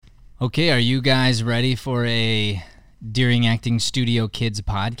Okay, are you guys ready for a Deering Acting Studio Kids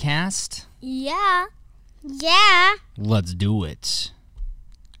podcast? Yeah. Yeah. Let's do it.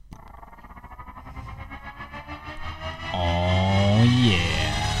 Oh,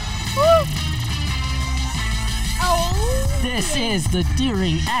 yeah. Oh. This is the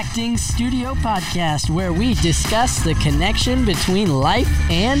Deering Acting Studio Podcast, where we discuss the connection between life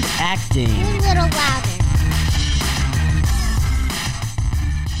and acting. A little louder.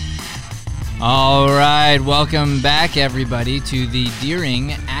 All right, welcome back, everybody, to the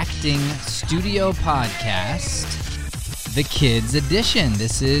Deering Acting Studio Podcast, the Kids Edition.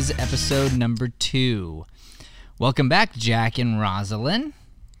 This is episode number 2. Welcome back, Jack and Rosalind.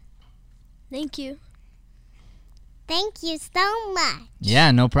 Thank you. Thank you so much.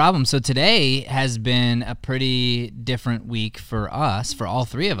 Yeah, no problem. So today has been a pretty different week for us, for all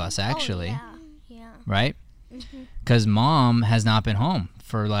three of us, actually. Oh, yeah. Right? Because Mom has not been home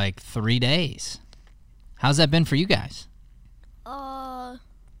for like 3 days. How's that been for you guys?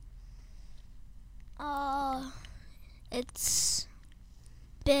 It's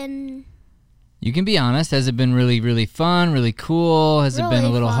been You can be honest. Has it been really, really fun, really cool? Has it been a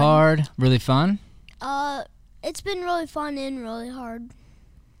Really little fun. hard? Really fun? it's been really fun and really hard.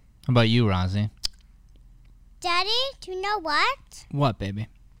 How about you, Rosie? Daddy, do you know what? What, baby?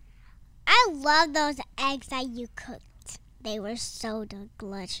 I love those eggs that you cooked. They were so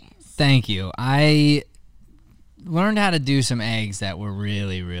delicious. Thank you. I learned how to do some eggs that were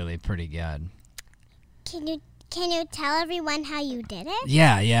really, really pretty good. Can you tell everyone how you did it?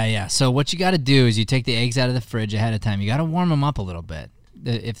 Yeah. So what you got to do is you take the eggs out of the fridge ahead of time. You got to warm them up a little bit.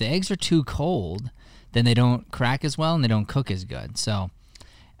 If the eggs are too cold, then they don't crack as well and they don't cook as good. So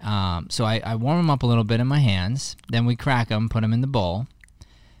I warm them up a little bit in my hands. Then we crack them, put them in the bowl.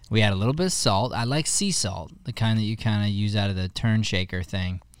 We add a little bit of salt. I like sea salt, the kind that you kind of use out of the turn shaker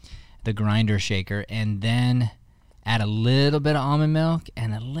thing, the grinder shaker, and then add a little bit of almond milk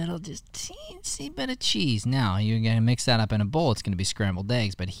and a little just teensy bit of cheese. Now, you're going to mix that up in a bowl. It's going to be scrambled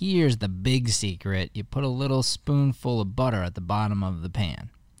eggs. But here's the big secret. You put a little spoonful of butter at the bottom of the pan.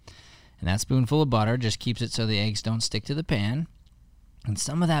 And that spoonful of butter just keeps it so the eggs don't stick to the pan. And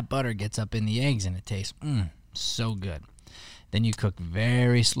some of that butter gets up in the eggs and it tastes so good. Then you cook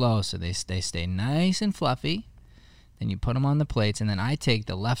very slow so they stay nice and fluffy. Then you put them on the plates, and then I take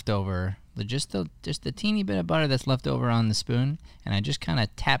the leftover, just the teeny bit of butter that's left over on the spoon, and I just kind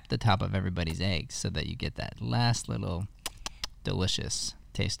of tap the top of everybody's eggs so that you get that last little delicious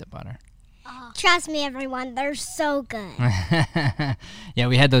taste of butter. Trust me, everyone. They're so good. Yeah,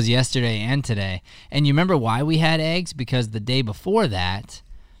 we had those yesterday and today. And you remember why we had eggs? Because the day before that,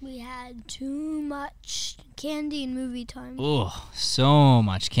 We had too much candy in movie time. oh, so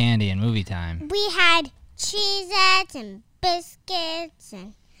much candy and movie time. We had Cheez-Its and biscuits,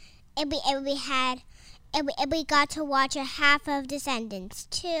 and we got to watch a half of Descendants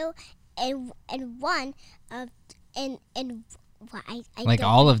 2, and one of what I Like did-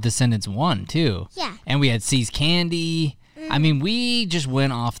 all of Descendants 1, too. Yeah. And we had See's Candy. I mean, we just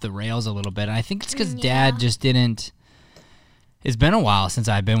went off the rails a little bit. I think it's because Dad just didn't. It's been a while since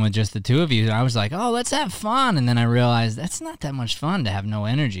I've been with just the two of you. And I was like, oh, let's have fun. And then I realized that's not that much fun to have no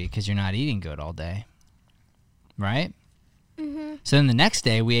energy because you're not eating good all day. Right? Mm-hmm. So then the next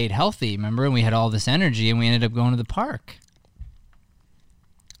day we ate healthy, remember? And we had all this energy and we ended up going to the park.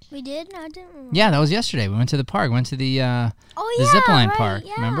 We did? No, I didn't remember. Yeah, that was yesterday. We went to the park. We went to the zip line park.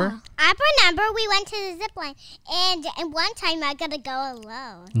 yeah. Remember? I remember we went to the zip line, and one time I got to go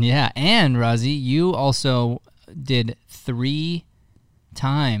alone. Yeah, and Rosie, you also did 3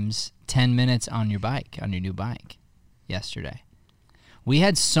 times 10 minutes on your bike, on your new bike, yesterday. We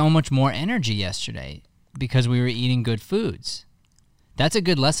had so much more energy yesterday because we were eating good foods. That's a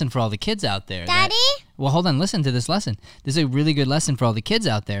good lesson for all the kids out there. Daddy? Well, hold on, listen to this lesson. This is a really good lesson for all the kids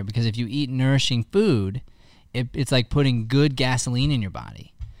out there because if you eat nourishing food, it's like putting good gasoline in your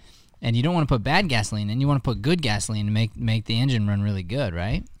body. And you don't want to put bad gasoline in. You want to put good gasoline to make the engine run really good,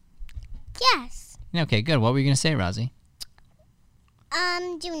 right? Yes. Okay, good. What were you going to say, Rosie?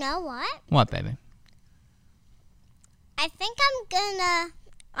 Do you know what? What, baby? I think I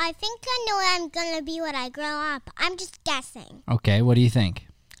know what I'm gonna be when I grow up. I'm just guessing. Okay, what do you think?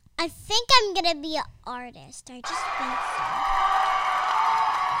 I think I'm gonna be an artist. I just think so.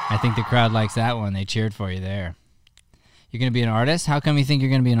 I think the crowd likes that one. They cheered for you there. You're going to be an artist? How come you think you're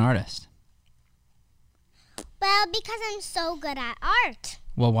going to be an artist? Well, because I'm so good at art.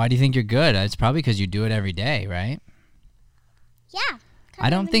 Well, why do you think you're good? It's probably because you do it every day, right? Yeah. I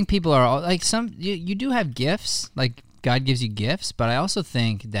don't think people are like you do have gifts, like God gives you gifts, but I also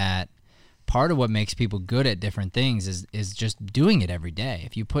think that part of what makes people good at different things is just doing it every day.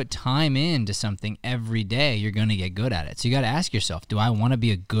 If you put time into something every day, you're going to get good at it. So you got to ask yourself, do I want to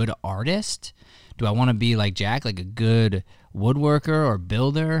be a good artist? Do I want to be like Jack, like a good woodworker or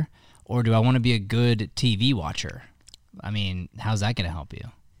builder? Or do I want to be a good TV watcher? I mean, how's that going to help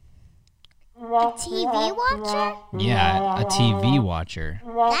you? A TV watcher? Yeah, a TV watcher.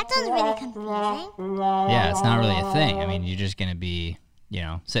 That sounds really confusing. Yeah, it's not really a thing. I mean, you're just going to be,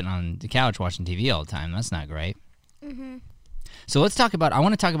 sitting on the couch watching TV all the time. That's not great. Mm-hmm. So I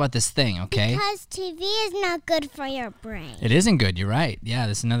want to talk about this thing, okay? Because TV is not good for your brain. It isn't good, you're right. Yeah,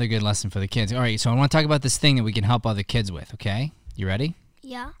 this is another good lesson for the kids. All right, so I want to talk about this thing that we can help other kids with, okay? You ready?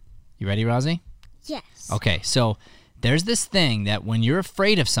 Yeah. You ready, Rosie? Yes. Okay, so there's this thing that when you're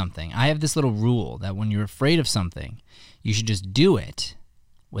afraid of something, I have this little rule that when you're afraid of something, you should just do it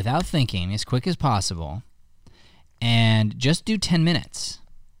without thinking as quick as possible and just do 10 minutes.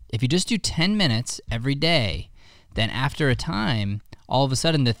 If you just do 10 minutes every day, then after a time, all of a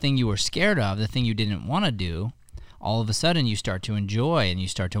sudden the thing you were scared of, the thing you didn't want to do, all of a sudden you start to enjoy and you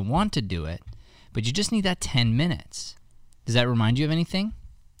start to want to do it, but you just need that 10 minutes. Does that remind you of anything?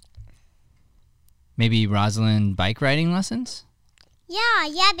 Maybe Rosalind bike riding lessons?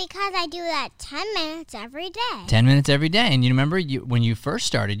 Yeah, because I do that 10 minutes every day. 10 minutes every day. And you remember when you first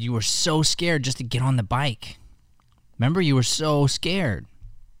started, you were so scared just to get on the bike. Remember, you were so scared.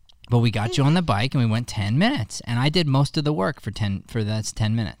 But we got you on the bike and we went 10 minutes. And I did most of the work for that's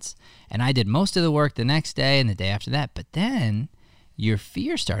 10 minutes. And I did most of the work the next day and the day after that. But then your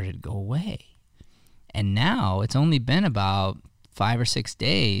fear started to go away. And now it's only been about 5 or 6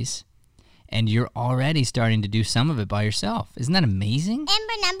 days. And you're already starting to do some of it by yourself. Isn't that amazing? And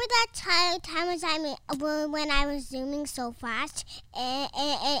remember that time when I was zooming so fast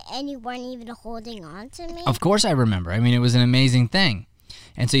and you weren't even holding on to me? Of course I remember. I mean, it was an amazing thing.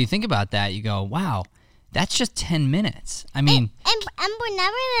 And so you think about that, you go, wow, that's just 10 minutes. I mean... And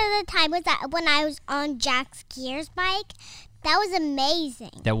remember the time was that when I was on Jack's Gears bike? That was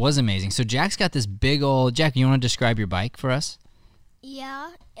amazing. That was amazing. So Jack's got this big old... Jack, you want to describe your bike for us?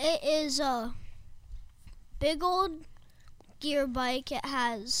 Yeah, it is a big old gear bike. It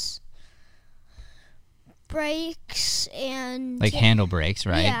has brakes and... Like handle brakes,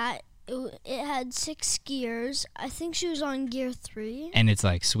 right? Yeah, it had 6 gears. I think she was on gear 3. And it's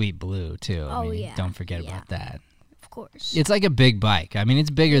like sweet blue, too. I mean, yeah. Don't forget about that. Of course. It's like a big bike. I mean, it's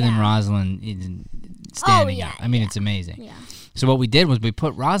bigger than Rosalind standing up. I mean, it's amazing. Yeah. So what we did was we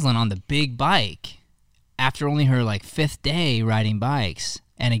put Rosalind on the big bike after only her 5th day riding bikes.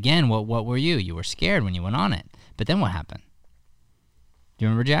 And again, what were you? You were scared when you went on it. But then what happened? Do you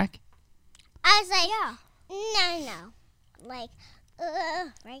remember, Jack? I was like, no. Like,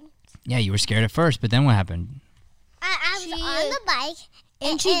 right? Yeah, you were scared at first, but then what happened? I was on the bike.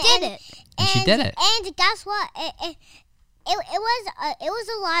 And she did it. And she did it. And guess what? It was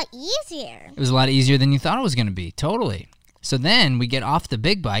a lot easier. It was a lot easier than you thought it was going to be. Totally. So then we get off the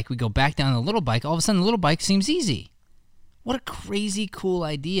big bike, we go back down the little bike. All of a sudden, the little bike seems easy. What a crazy cool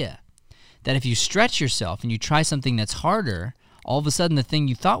idea. That if you stretch yourself and you try something that's harder, all of a sudden the thing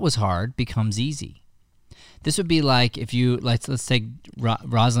you thought was hard becomes easy. This would be like if you, let's take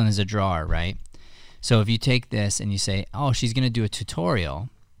Rosalind as a drawer, right? So if you take this and you say, oh, she's going to do a tutorial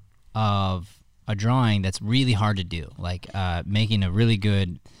of a drawing that's really hard to do, like making a really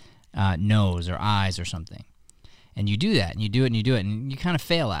good nose or eyes or something. And you do that, and you do it, and you do it, and you kind of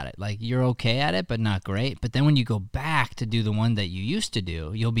fail at it. Like, you're okay at it, but not great. But then when you go back to do the one that you used to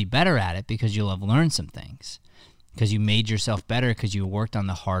do, you'll be better at it because you'll have learned some things. Because you made yourself better because you worked on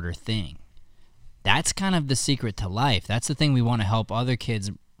the harder thing. That's kind of the secret to life. That's the thing we want to help other kids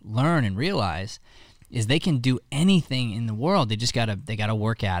learn and realize, is they can do anything in the world. They just gotta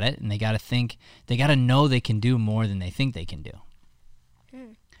work at it, and they gotta know they can do more than they think they can do.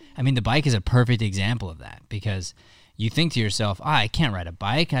 I mean, the bike is a perfect example of that, because you think to yourself, I can't ride a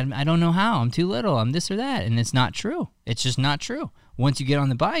bike. I don't know how. I'm too little. I'm this or that. And it's not true. It's just not true. Once you get on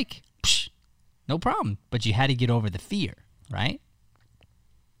the bike, no problem. But you had to get over the fear, right?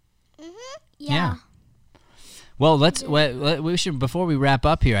 Mm-hmm. Yeah. Well, we should, before we wrap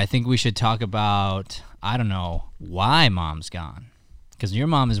up here, I think we should talk about, I don't know, why Mom's gone. Because your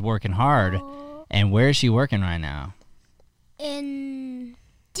mom is working hard. And where is she working right now? In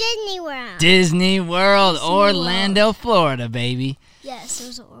Disney World. Disney World, Orlando, Florida, baby. Yes, it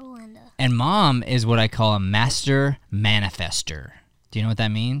was Orlando. And Mom is what I call a master manifester. Do you know what that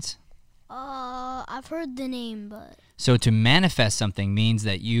means? I've heard the name, but... So to manifest something means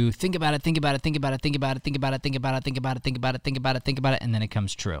that you think about it, think about it, think about it, think about it, think about it, think about it, think about it, think about it, think about it, think about it, and then it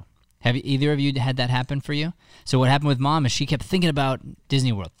comes true. Have either of you had that happen for you? So what happened with Mom is she kept thinking about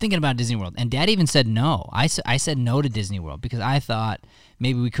Disney World, and Dad even said no. I said no to Disney World because I thought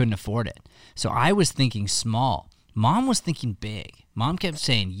maybe we couldn't afford it. So I was thinking small. Mom was thinking big. Mom kept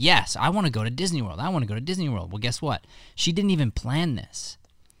saying, yes, I want to go to Disney World. I want to go to Disney World. Well, guess what? She didn't even plan this.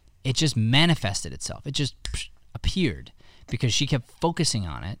 It just manifested itself. It just appeared because she kept focusing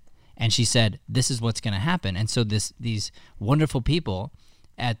on it, and she said, this is what's going to happen. And so these wonderful people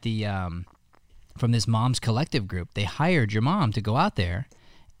at the from this Moms Collective group, they hired your mom to go out there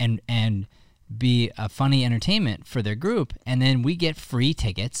and be a funny entertainment for their group, and then we get free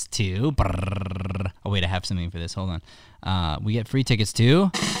tickets to oh wait, I have something for this. Hold on. We get free tickets to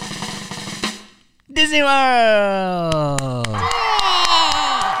Disney World.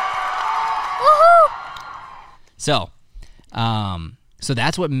 So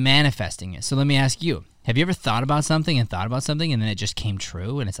that's what manifesting is. So let me ask you, have you ever thought about something and then it just came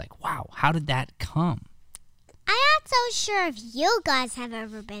true and it's like, wow, how did that come? I'm not so sure if you guys have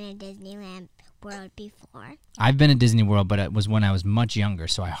ever been to Disneyland World before. I've been to Disney World, but it was when I was much younger,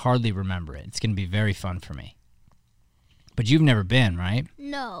 so I hardly remember it. It's going to be very fun for me. But you've never been, right?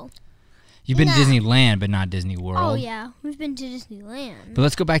 No. You've been to Disneyland, but not Disney World. Oh, yeah. We've been to Disneyland. But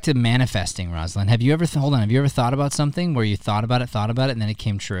let's go back to manifesting, Rosalind. Have you ever thought about something where you thought about it, and then it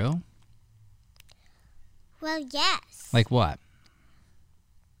came true? Well, yes. Like what?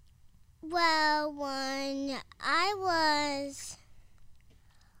 Well, when I was,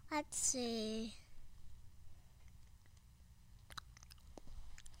 let's see.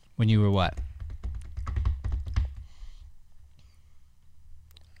 When you were what?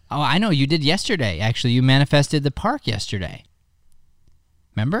 Oh, I know. You did yesterday. Actually, you manifested the park yesterday.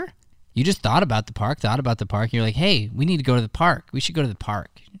 Remember? You just thought about the park. You're like, hey, we need to go to the park. We should go to the park.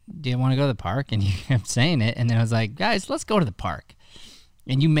 Do you want to go to the park? And you kept saying it. And then I was like, guys, let's go to the park.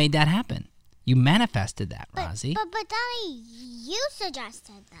 And you made that happen. You manifested that, Rosie. But Daddy, you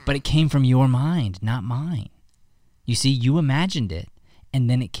suggested that. But it came from your mind, not mine. You see, you imagined it, and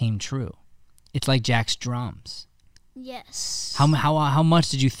then it came true. It's like Jack's drums. Yes. How much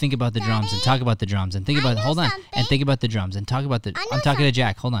did you think about the drums and talk about the drums and think about and think about the drums and talk about I'm talking to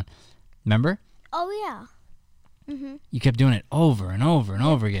Jack. Hold on. Remember? Oh, yeah. Mm-hmm. You kept doing it over and over and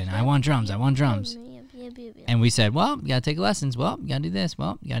over again. I want drums. Yep. And we said, well, you got to take lessons. Well, you got to do this.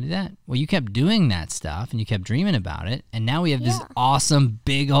 Well, you got to do that. Well, you kept doing that stuff and you kept dreaming about it. And now we have this awesome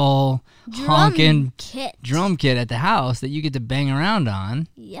big ol' honking drum kit at the house that you get to bang around on.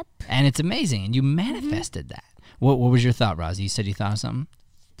 Yep. And it's amazing. And you manifested that. What was your thought, Rosie? You said you thought of something?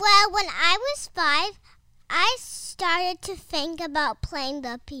 Well, when I was 5, I started to think about playing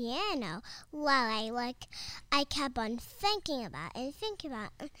the piano while I kept on thinking about it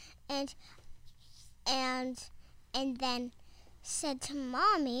and then said to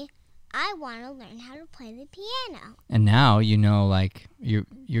Mommy, I want to learn how to play the piano. And now you know, like, you're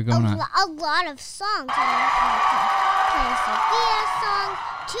going on a lot of songs. I know how to play a Sophia song,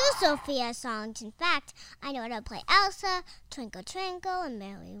 2 Sophia songs. In fact, I know how to play Elsa, Twinkle Twinkle, and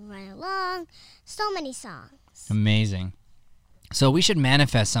Merrily Run Along. So many songs. Amazing. So we should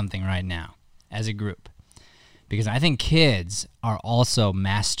manifest something right now as a group, because I think kids are also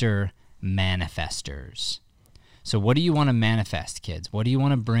master manifestors. So what do you want to manifest, kids? What do you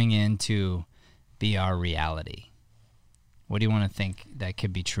want to bring in to be our reality? What do you want to think that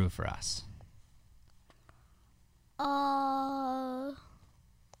could be true for us?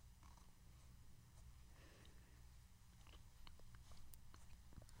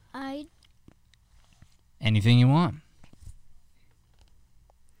 Anything you want.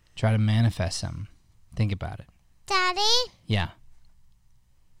 Try to manifest something. Think about it. Daddy? Yeah.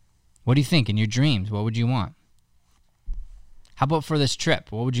 What do you think in your dreams? What would you want? How about for this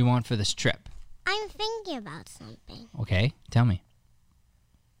trip? What would you want for this trip? I'm thinking about something. Okay, tell me.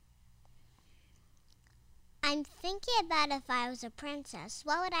 I'm thinking about if I was a princess,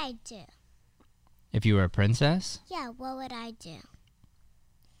 what would I do? If you were a princess? Yeah, what would I do?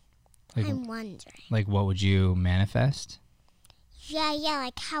 Like, I'm wondering. Like, what would you manifest? Yeah,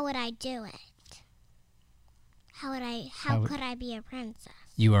 like, how would I do it? How could I be a princess?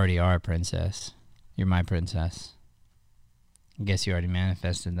 You already are a princess. You're my princess. I guess you already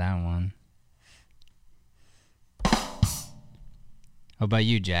manifested that one. How about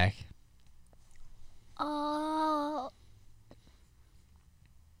you, Jack?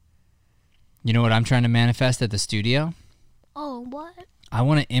 You know what I'm trying to manifest at the studio? Oh, what? I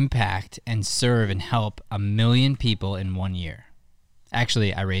want to impact and serve and help 1 million people in 1 year.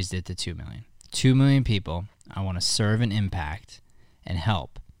 Actually, I raised it to 2 million. 2 million people I want to serve and impact and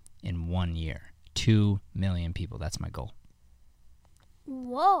help in 1 year. 2 million people. That's my goal.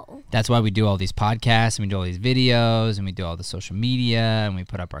 Whoa. That's why we do all these podcasts and we do all these videos and we do all the social media and we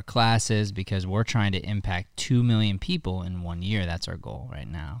put up our classes because we're trying to impact 2 million people in 1 year. That's our goal right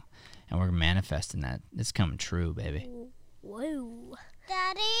now. And we're manifesting that. It's coming true, baby. Whoa.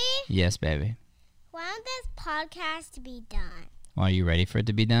 Daddy, Yes, baby. when will this podcast be done? Well, are you ready for it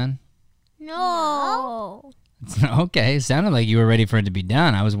to be done? No. Okay, it sounded like you were ready for it to be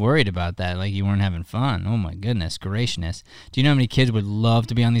done. I was worried about that, like you weren't having fun. Oh my goodness graciousness. Do you know how many kids would love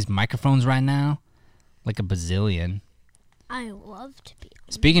to be on these microphones right now? Like a bazillion. I love to be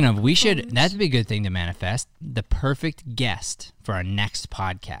on Speaking of, we should, microphones. that'd be a good thing to manifest. The perfect guest for our next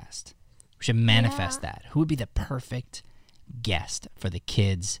podcast. We should manifest that. Who would be the perfect guest for the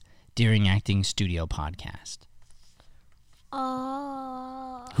Kids Deering Acting Studio podcast?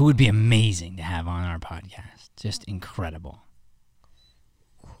 Who would be amazing to have on our podcast? Just incredible.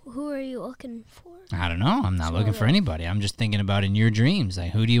 Who are you looking for? I don't know. I'm not looking for Sort of. anybody. I'm just thinking about in your dreams.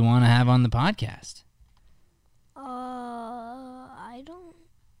 Like, who do you want to have on the podcast? I don't.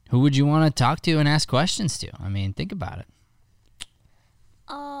 Who would you want to talk to and ask questions to? I mean, think about it.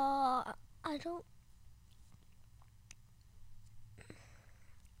 I don't.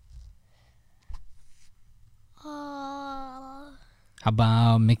 How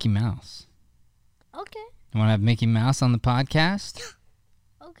about Mickey Mouse? Okay. You want to have Mickey Mouse on the podcast?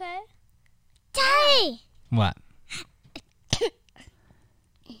 Okay. Daddy, What?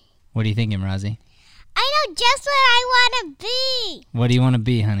 What are you thinking, Rosie? I know just what I want to be. What do you want to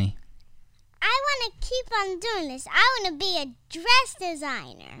be, honey? I want to keep on doing this. I want to be a dress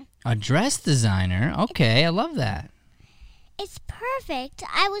designer. A dress designer? Okay, I love that. It's perfect.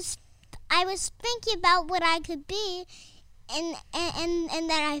 I was thinking about what I could be, and then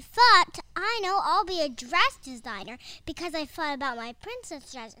I thought, I know, I'll be a dress designer because I thought about my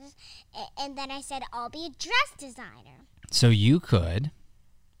princess dresses, and then I said I'll be a dress designer. So you could,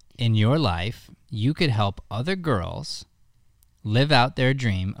 in your life, you could help other girls live out their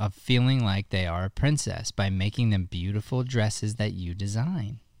dream of feeling like they are a princess by making them beautiful dresses that you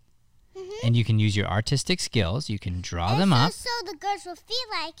design. And you can use your artistic skills. You can draw them up. So the girls will feel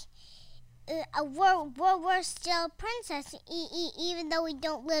like we're still princess, even though we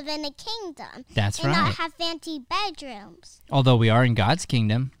don't live in a kingdom. That's and right. not have fancy bedrooms. Although we are in God's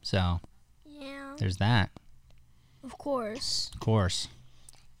kingdom, so Yeah. there's that. Of course. Of course.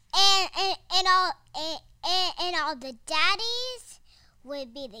 And all the daddies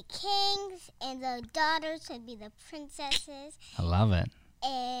would be the kings, and the daughters would be the princesses, I love it.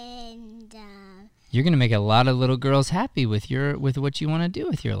 and You're going to make a lot of little girls happy with what you want to do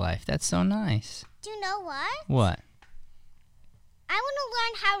with your life. That's so nice. do you know what? What? I want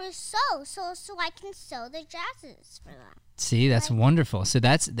to learn how to sew, so I can sew the dresses for them. See, that's wonderful. So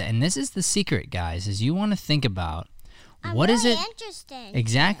and this is the secret, guys, is you want to think about I'm what is really it interested.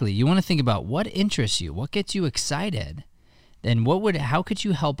 exactly. You want to think about what interests you, what gets you excited, then how could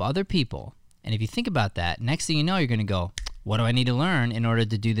you help other people? And if you think about that, next thing you know, you're going to go, what do I need to learn in order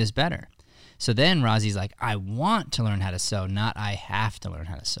to do this better? So then Rosie's like, I want to learn how to sew, not I have to learn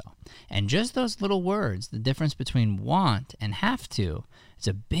how to sew. And just those little words, the difference between want and have to, it's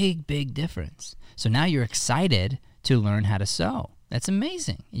a big, big difference. So now you're excited to learn how to sew. That's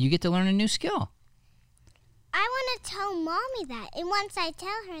amazing. You get to learn a new skill. I want to tell Mommy that, and once I tell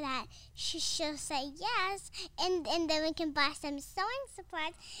her that, she'll say yes, and then we can buy some sewing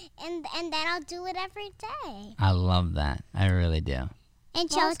supplies, and then I'll do it every day. I love that. I really do.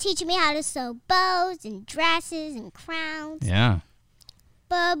 And she'll teach me how to sew bows and dresses and crowns. Yeah.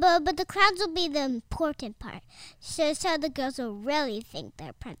 But the crowns will be the important part, so the girls will really think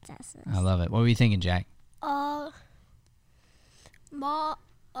they're princesses. I love it. What were you thinking, Jack? Mom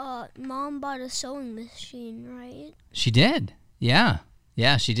bought a sewing machine, right? She did. Yeah.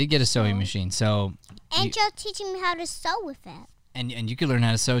 Yeah, she did get a sewing machine. So And she'll teach me how to sew with it. and you could learn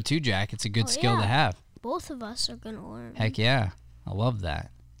how to sew too, Jack. It's a good skill to yeah. have. Both of us are gonna learn. Heck yeah. I love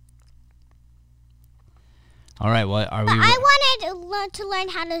that. All right, well, are we I wanted to learn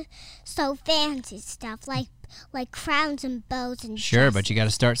how to sew fancy stuff like crowns and bows and Sure, dresses. but you got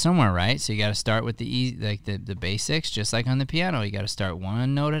to start somewhere, right? So you got to start with the basics, just like on the piano. You got to start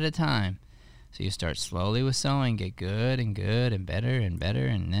one note at a time. So you start slowly with sewing, get good and good and better, and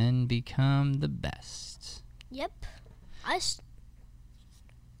then become the best. Yep. I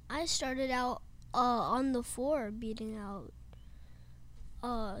started out on the floor beating out.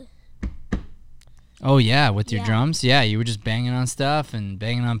 Oh yeah, with your Yeah. drums? Yeah, you were just banging on stuff and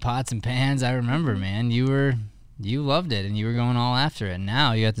banging on pots and pans. I remember, man. You loved it and you were going all after it. And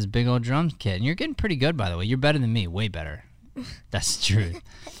now you got this big old drum kit. And you're getting pretty good, by the way. You're better than me, way better. That's the truth.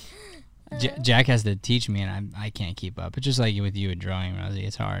 Jack has to teach me, and I can't keep up. It's just like with you with drawing, Rosie.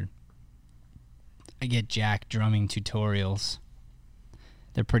 It's hard. I get Jack drumming tutorials.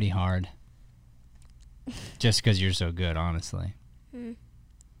 They're pretty hard. Just because you're so good, honestly.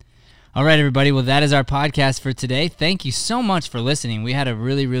 All right, everybody. Well, that is our podcast for today. Thank you so much for listening. We had a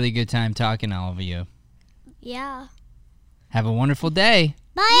really, really good time talking to all of you. Yeah. Have a wonderful day.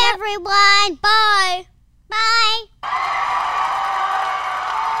 Bye, everyone. Bye. Bye.